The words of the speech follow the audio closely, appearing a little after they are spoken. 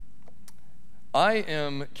I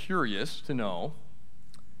am curious to know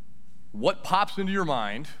what pops into your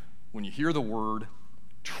mind when you hear the word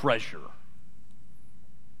treasure.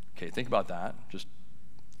 Okay, think about that.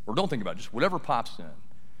 Or don't think about it, just whatever pops in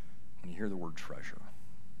when you hear the word treasure.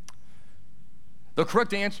 The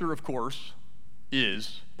correct answer, of course,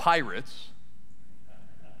 is pirates.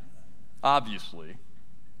 Obviously.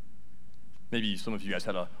 Maybe some of you guys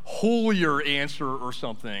had a holier answer or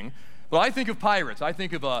something. But I think of pirates. I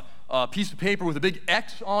think of a piece of paper with a big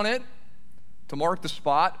X on it to mark the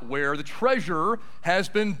spot where the treasure has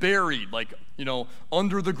been buried, like,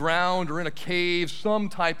 under the ground or in a cave, some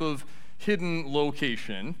type of hidden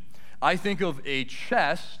location. I think of a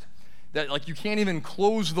chest that, like, you can't even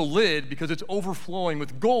close the lid because it's overflowing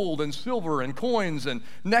with gold and silver and coins and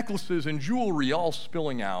necklaces and jewelry all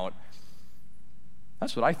spilling out.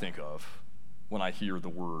 That's what I think of when I hear the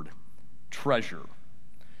word treasure.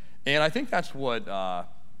 And I think that's what a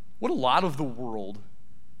lot of the world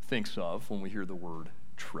thinks of when we hear the word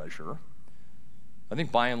treasure. I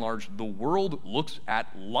think by and large, the world looks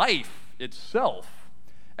at life itself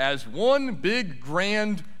as one big,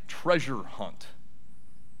 grand treasure hunt.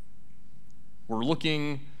 We're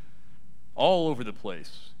looking all over the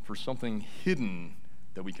place for something hidden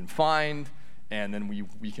that we can find, and then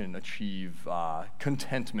we can achieve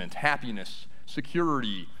contentment, happiness,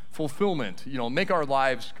 security, fulfillment, make our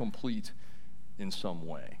lives complete in some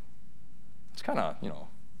way. It's kind of,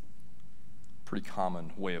 pretty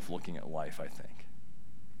common way of looking at life, I think.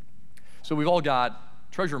 So we've all got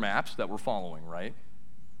treasure maps that we're following, right?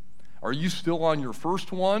 Are you still on your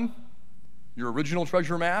first one, your original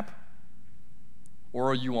treasure map?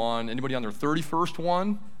 Or are you anybody on their 31st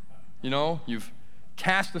one? You've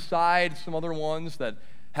cast aside some other ones that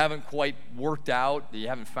haven't quite worked out, that you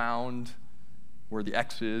haven't found where the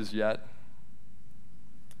X is yet.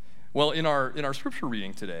 Well, in our scripture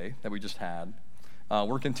reading today that we just had,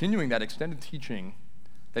 we're continuing that extended teaching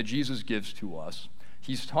that Jesus gives to us.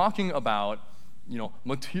 He's talking about,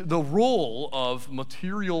 the role of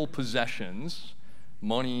material possessions,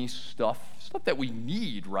 money, stuff that we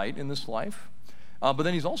need, right, in this life. But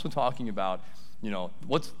then he's also talking about,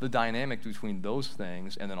 what's the dynamic between those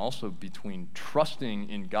things and then also between trusting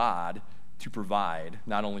in God to provide,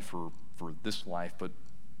 not only for this life, but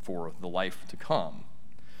for the life to come.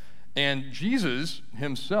 And Jesus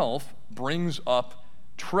himself brings up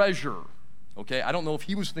treasure, okay? I don't know if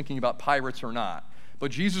he was thinking about pirates or not,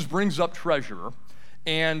 but Jesus brings up treasure,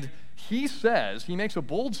 and he makes a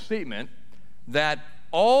bold statement that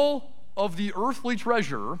all of the earthly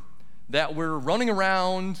treasure that we're running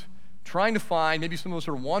around trying to find, maybe some of us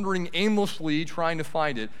are wandering aimlessly trying to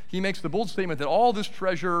find it, he makes the bold statement that all this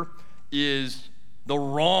treasure is the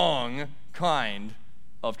wrong kind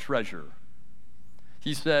of treasure.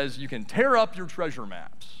 He says you can tear up your treasure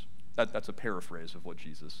maps. That's a paraphrase of what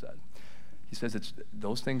Jesus said. He says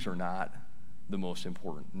those things are not the most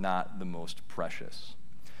important, not the most precious.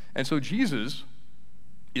 And so Jesus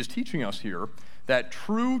is teaching us here that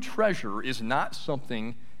true treasure is not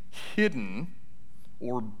something hidden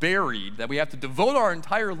or buried that we have to devote our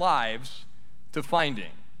entire lives to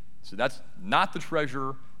finding. So that's not the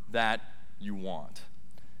treasure that you want.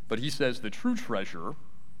 But he says the true treasure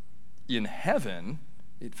in heaven,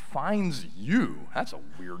 it finds you. That's a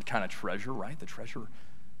weird kind of treasure, right? The treasure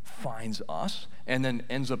finds us and then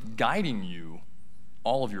ends up guiding you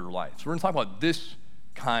all of your life. So we're going to talk about this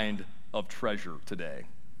kind of treasure today.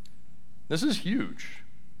 This is huge.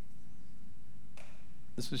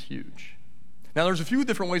 This is huge. Now, there's a few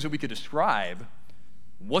different ways that we could describe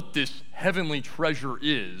what this heavenly treasure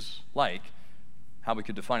is like, how we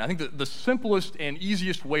could define it. I think the simplest and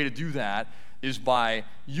easiest way to do that is by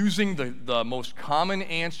using the most common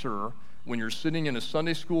answer when you're sitting in a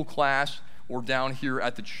Sunday school class or down here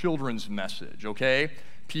at the children's message, okay?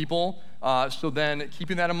 People, so then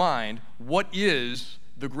keeping that in mind, what is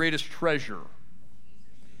the greatest treasure?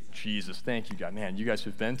 Jesus, thank you, God. Man, you guys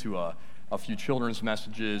have been to a few children's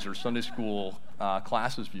messages or Sunday school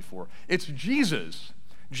classes before. It's Jesus.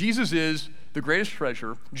 Jesus is the greatest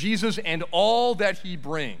treasure. Jesus and all that he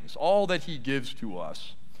brings, all that he gives to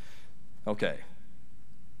us. Okay.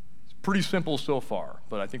 It's pretty simple so far,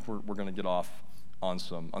 but I think we're going to get off on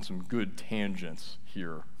some good tangents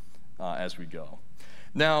here as we go.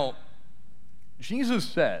 Now, Jesus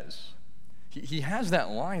says, he has that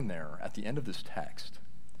line there at the end of this text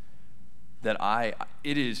that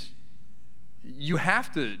you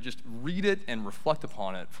have to just read it and reflect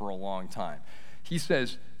upon it for a long time. He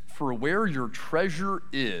says, for where your treasure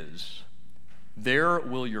is, there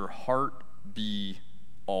will your heart be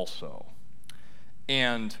also.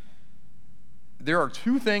 And there are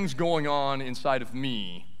two things going on inside of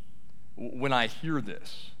me when I hear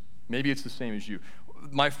this, maybe it's the same as you,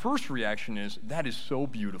 my first reaction is, that is so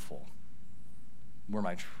beautiful. Where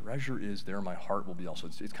my treasure is, there my heart will be also.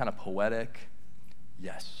 It's kind of poetic.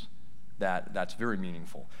 Yes, that's very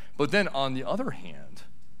meaningful. But then on the other hand,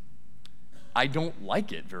 I don't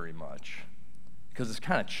like it very much because it's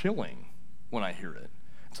kind of chilling when I hear it.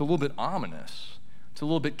 It's a little bit ominous. It's a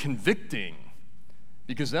little bit convicting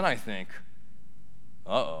because then I think,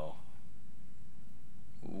 uh-oh,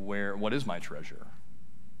 what is my treasure?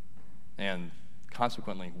 And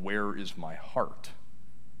consequently, where is my heart?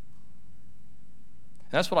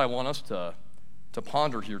 And that's what I want us to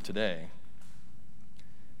ponder here today.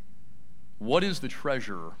 What is the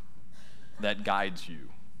treasure that guides you?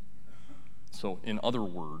 So, in other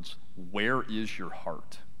words, where is your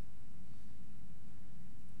heart?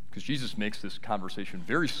 Because Jesus makes this conversation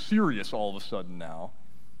very serious all of a sudden now.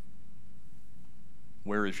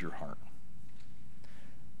 Where is your heart?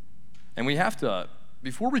 And we have to,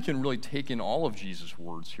 before we can really take in all of Jesus'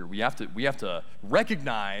 words here, we have to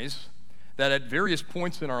recognize that at various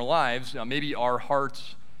points in our lives, maybe our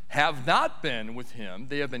hearts have not been with him.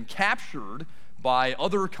 They have been captured by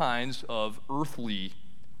other kinds of earthly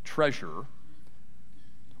treasure.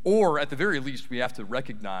 Or at the very least, we have to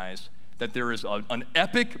recognize that there is an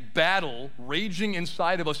epic battle raging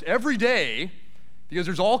inside of us every day because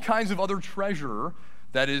there's all kinds of other treasure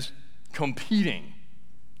that is competing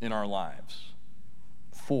in our lives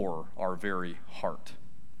for our very heart.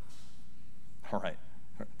 All right.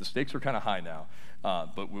 The stakes are kind of high now,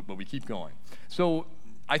 but we keep going. So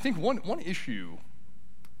I think one issue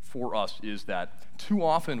for us is that too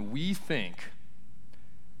often we think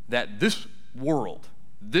that this world,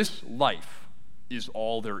 this life, is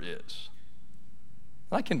all there is.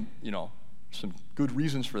 And I can, some good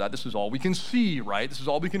reasons for that. This is all we can see, right? This is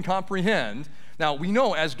all we can comprehend. Now, we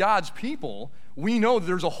know as God's people, we know that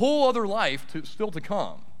there's a whole other life still to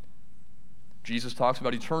come. Jesus talks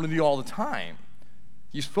about eternity all the time.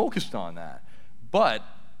 He's focused on that. But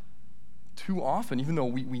too often, even though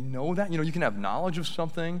we know that, you can have knowledge of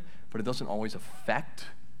something, but it doesn't always affect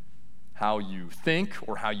how you think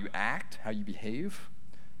or how you act, how you behave.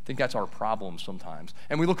 I think that's our problem sometimes.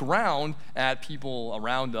 And we look around at people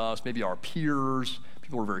around us, maybe our peers,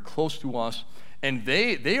 people who are very close to us, and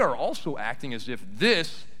they are also acting as if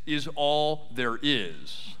this is all there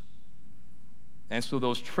is. And so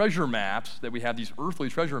those treasure maps that we have, these earthly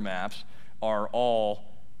treasure maps, are all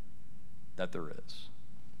that there is.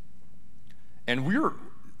 And we're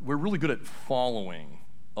really good at following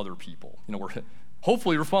other people.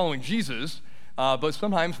 Hopefully we're following Jesus, but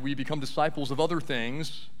sometimes we become disciples of other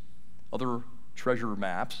things, other treasure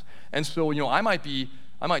maps. And so, I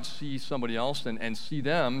might see somebody else and see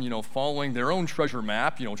them, following their own treasure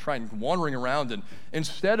map, wandering around, and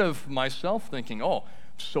instead of myself thinking, oh,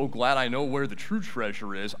 so glad I know where the true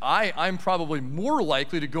treasure is, I'm probably more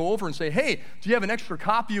likely to go over and say, hey, do you have an extra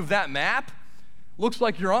copy of that map? Looks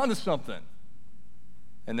like you're onto something.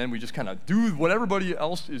 And then we just kind of do what everybody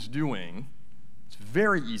else is doing. It's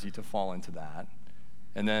very easy to fall into that.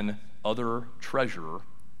 And then other treasure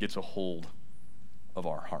gets a hold of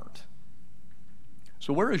our heart.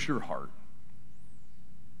 So where is your heart?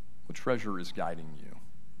 What treasure is guiding you?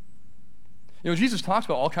 Jesus talks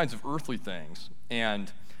about all kinds of earthly things,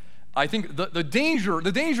 and I think the danger,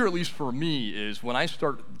 at least for me, is when I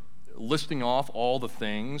start listing off all the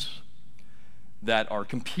things that are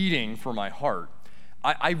competing for my heart,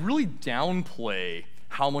 I really downplay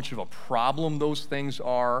how much of a problem those things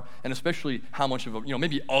are, and especially how much of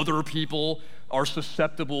maybe other people are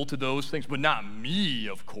susceptible to those things, but not me,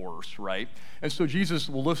 of course, right? And so Jesus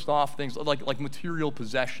will list off things like material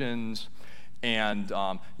possessions, and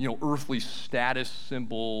earthly status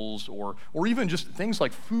symbols, or even just things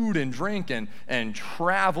like food and drink and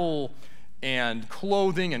travel and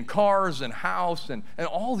clothing and cars and house and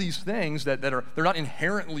all these things that are, they're not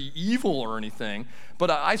inherently evil or anything,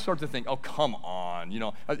 but I start to think, oh, come on,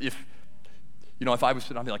 if I was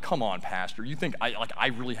sitting, I'd be like, come on, Pastor, you think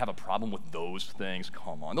I really have a problem with those things?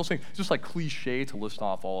 Come on. Those things, it's just like cliche to list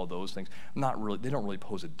off all of those things. Not really, they don't really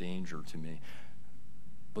pose a danger to me.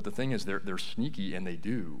 But the thing is, they're sneaky, and they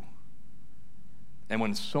do. And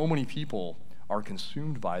when so many people are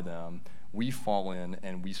consumed by them, we fall in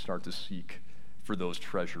and we start to seek for those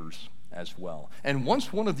treasures as well. And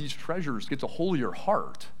once one of these treasures gets a hold of your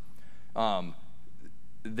heart,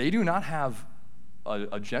 they do not have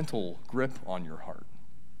a gentle grip on your heart.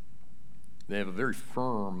 They have a very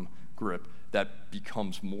firm grip that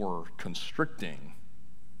becomes more constricting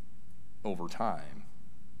over time.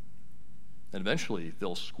 And eventually,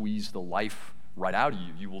 they'll squeeze the life right out of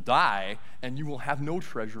you. You will die, and you will have no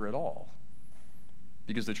treasure at all.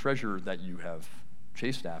 because the treasure that you have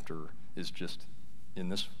chased after is just in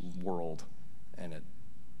this world, and it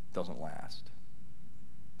doesn't last.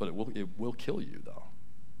 But it will kill you, though.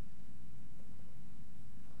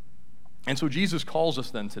 And so Jesus calls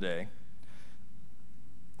us then today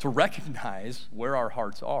to recognize where our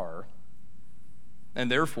hearts are, and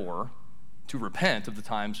therefore to repent of the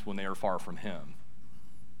times when they are far from him.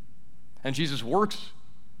 And Jesus works.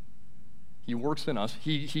 He works in us.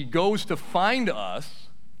 He goes to find us,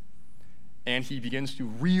 and he begins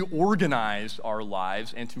to reorganize our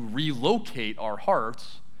lives and to relocate our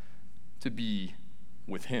hearts to be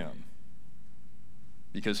with him.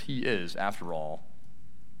 Because he is, after all,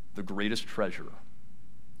 the greatest treasure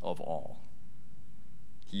of all.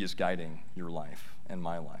 He is guiding your life and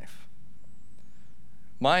my life.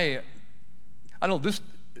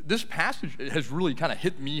 This passage has really kind of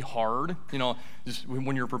hit me hard. Just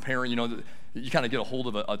when you're preparing, you kind of get a hold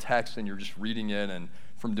of a text and you're just reading it and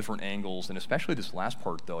from different angles. And especially this last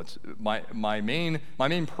part, though, it's my main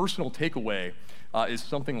personal takeaway is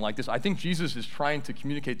something like this. I think Jesus is trying to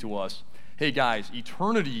communicate to us, hey guys,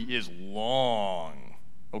 eternity is long,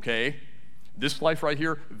 okay? This life right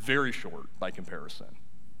here, very short by comparison.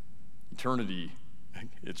 Eternity,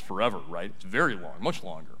 it's forever, right? It's very long, much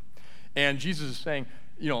longer. And Jesus is saying,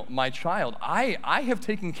 my child, I have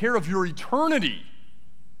taken care of your eternity.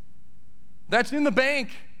 That's in the bank.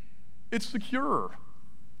 It's secure.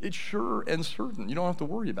 It's sure and certain. You don't have to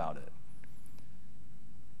worry about it.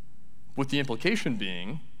 With the implication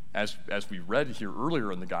being, as we read here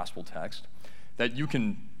earlier in the gospel text, that you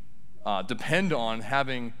can depend on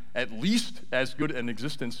having at least as good an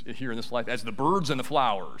existence here in this life as the birds and the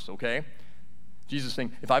flowers, okay? Jesus is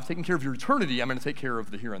saying, if I've taken care of your eternity, I'm going to take care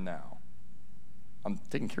of the here and now. I'm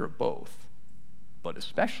taking care of both. But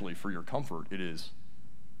especially for your comfort, it is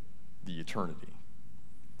the eternity.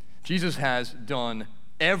 Jesus has done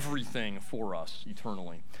everything for us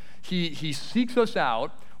eternally. He seeks us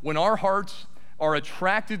out when our hearts are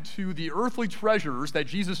attracted to the earthly treasures that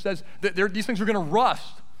Jesus says that these things are going to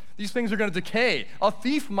rust. These things are going to decay. A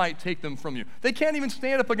thief might take them from you. They can't even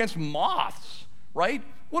stand up against moths, right?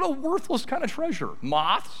 What a worthless kind of treasure.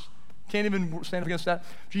 Moths can't even stand up against that.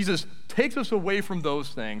 Jesus takes us away from those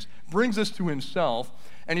things, brings us to himself,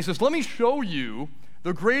 and he says, let me show you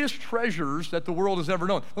the greatest treasures that the world has ever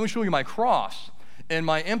known. Let me show you my cross and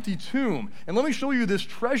my empty tomb. And let me show you this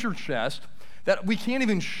treasure chest that we can't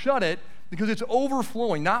even shut it because it's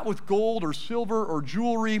overflowing, not with gold or silver or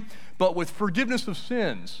jewelry, but with forgiveness of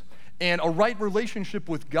sins and a right relationship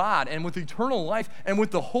with God and with eternal life and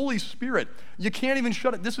with the Holy Spirit. You can't even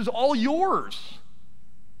shut it. This is all yours.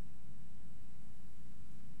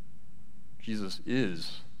 Jesus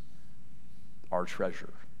is our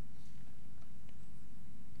treasure.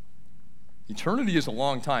 Eternity is a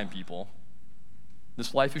long time, people.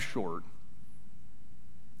 This life is short,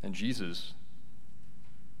 and Jesus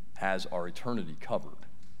has our eternity covered.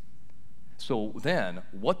 So then,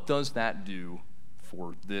 what does that do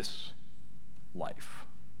for this life?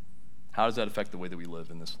 How does that affect the way that we live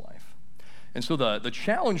in this life? And so the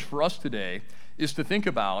challenge for us today is to think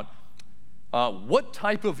about what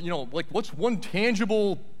type of, what's one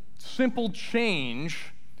tangible, simple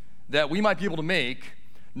change that we might be able to make,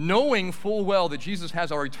 knowing full well that Jesus has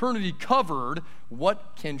our eternity covered.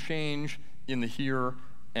 What can change in the here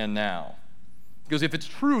and now? Because if it's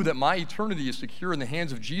true that my eternity is secure in the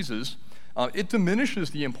hands of Jesus, it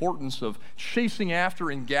diminishes the importance of chasing after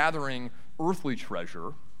and gathering earthly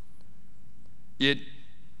treasure. It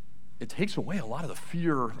takes away a lot of the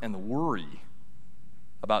fear and the worry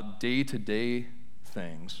about day-to-day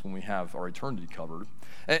things when we have our eternity covered.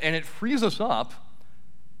 And it frees us up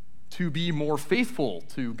to be more faithful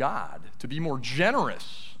to God, to be more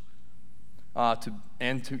generous,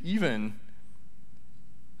 and to even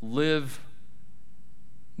live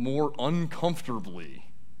more uncomfortably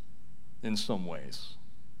in some ways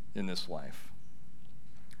in this life.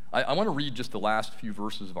 I want to read just the last few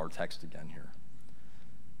verses of our text again here.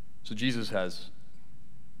 So Jesus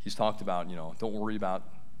he's talked about, don't worry about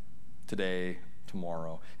today,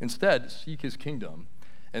 tomorrow. Instead, seek his kingdom,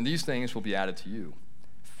 and these things will be added to you.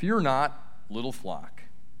 Fear not, little flock,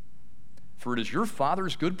 for it is your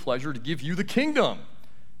Father's good pleasure to give you the kingdom.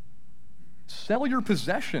 Sell your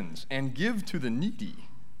possessions and give to the needy.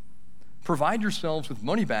 Provide yourselves with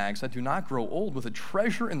money bags that do not grow old, with a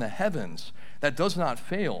treasure in the heavens that does not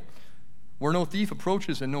fail, where no thief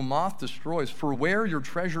approaches and no moth destroys. For where your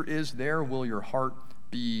treasure is, there will your heart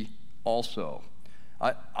be also.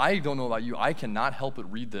 I don't know about you. I cannot help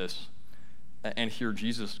but read this and hear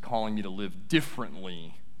Jesus calling me to live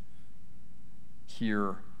differently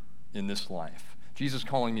here in this life. Jesus is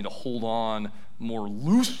calling me to hold on more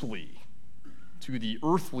loosely to the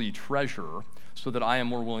earthly treasure so that I am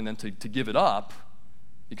more willing then to give it up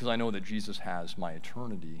because I know that Jesus has my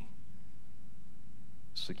eternity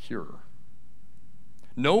secure.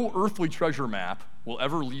 No earthly treasure map will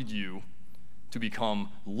ever lead you to become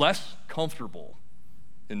less comfortable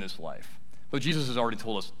in this life. But Jesus has already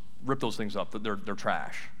told us, rip those things up, that they're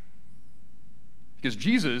trash. Because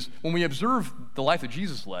Jesus, when we observe the life that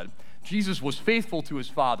Jesus led, Jesus was faithful to his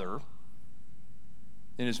Father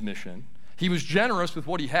in his mission. He was generous with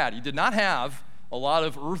what he had. He did not have a lot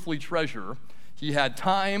of earthly treasure. He had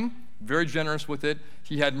time, very generous with it.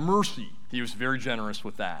 He had mercy. He was very generous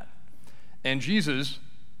with that. And Jesus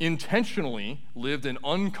intentionally lived an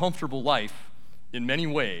uncomfortable life in many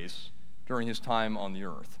ways during his time on the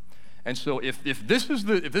earth. And so if this is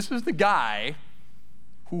the guy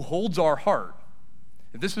who holds our heart,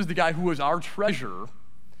 if this is the guy who is our treasure,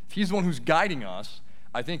 if he's the one who's guiding us,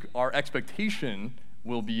 I think our expectation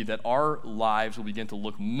will be that our lives will begin to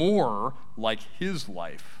look more like his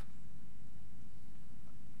life.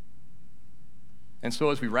 And so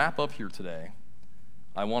as we wrap up here today,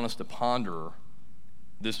 I want us to ponder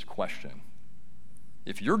this question.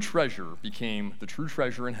 If your treasure became the true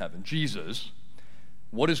treasure in heaven, Jesus,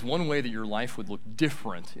 what is one way that your life would look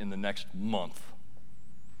different in the next month?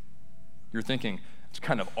 You're thinking, it's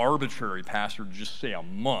kind of arbitrary, Pastor, to just say a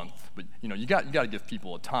month, but you got to give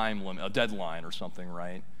people a time limit, a deadline or something,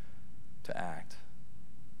 right, to act.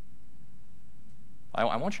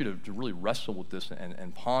 I want you to really wrestle with this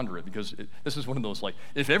and ponder it, because this is one of those, like,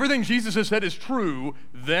 if everything Jesus has said is true,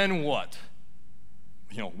 then what?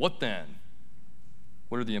 What then?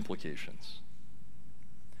 What are the implications?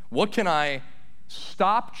 What can I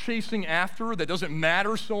stop chasing after that doesn't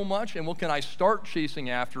matter so much, and what can I start chasing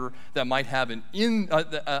after that might have an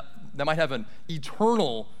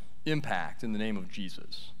eternal impact in the name of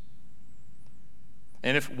Jesus?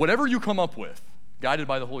 And if whatever you come up with, guided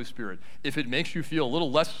by the Holy Spirit, if it makes you feel a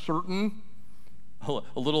little less certain, a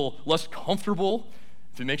little less comfortable,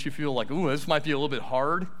 if it makes you feel like, ooh, this might be a little bit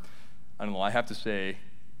hard, I don't know, I have to say,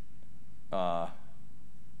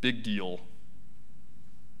 big deal.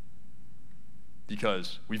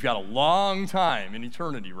 Because we've got a long time in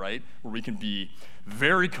eternity, right, where we can be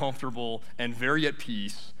very comfortable and very at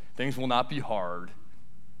peace. Things will not be hard.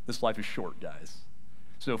 This life is short, guys.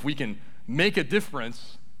 So if we can make a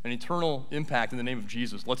difference, an eternal impact in the name of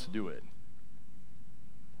Jesus, let's do it.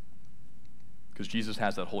 Because Jesus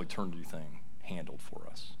has that whole eternity thing handled for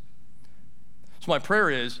us. So my prayer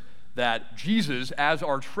is that Jesus, as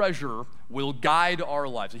our treasure, will guide our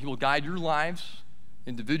lives, that he will guide your lives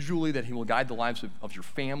individually, that he will guide the lives of your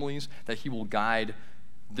families, that he will guide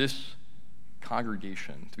this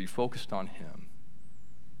congregation to be focused on him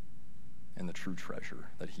and the true treasure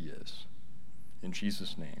that he is. In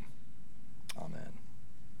Jesus' name, amen.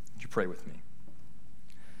 Would you pray with me?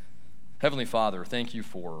 Heavenly Father, thank you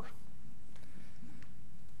for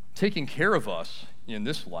taking care of us in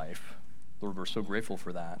this life. Lord, we're so grateful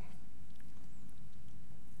for that.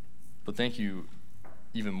 But thank you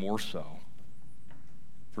even more so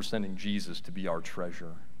for sending Jesus to be our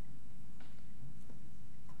treasure.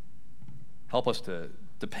 Help us to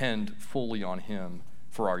depend fully on him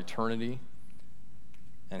for our eternity,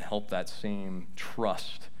 and help that same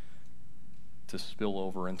trust to spill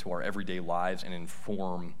over into our everyday lives and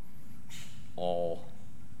inform all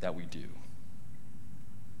that we do.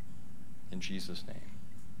 In Jesus' name.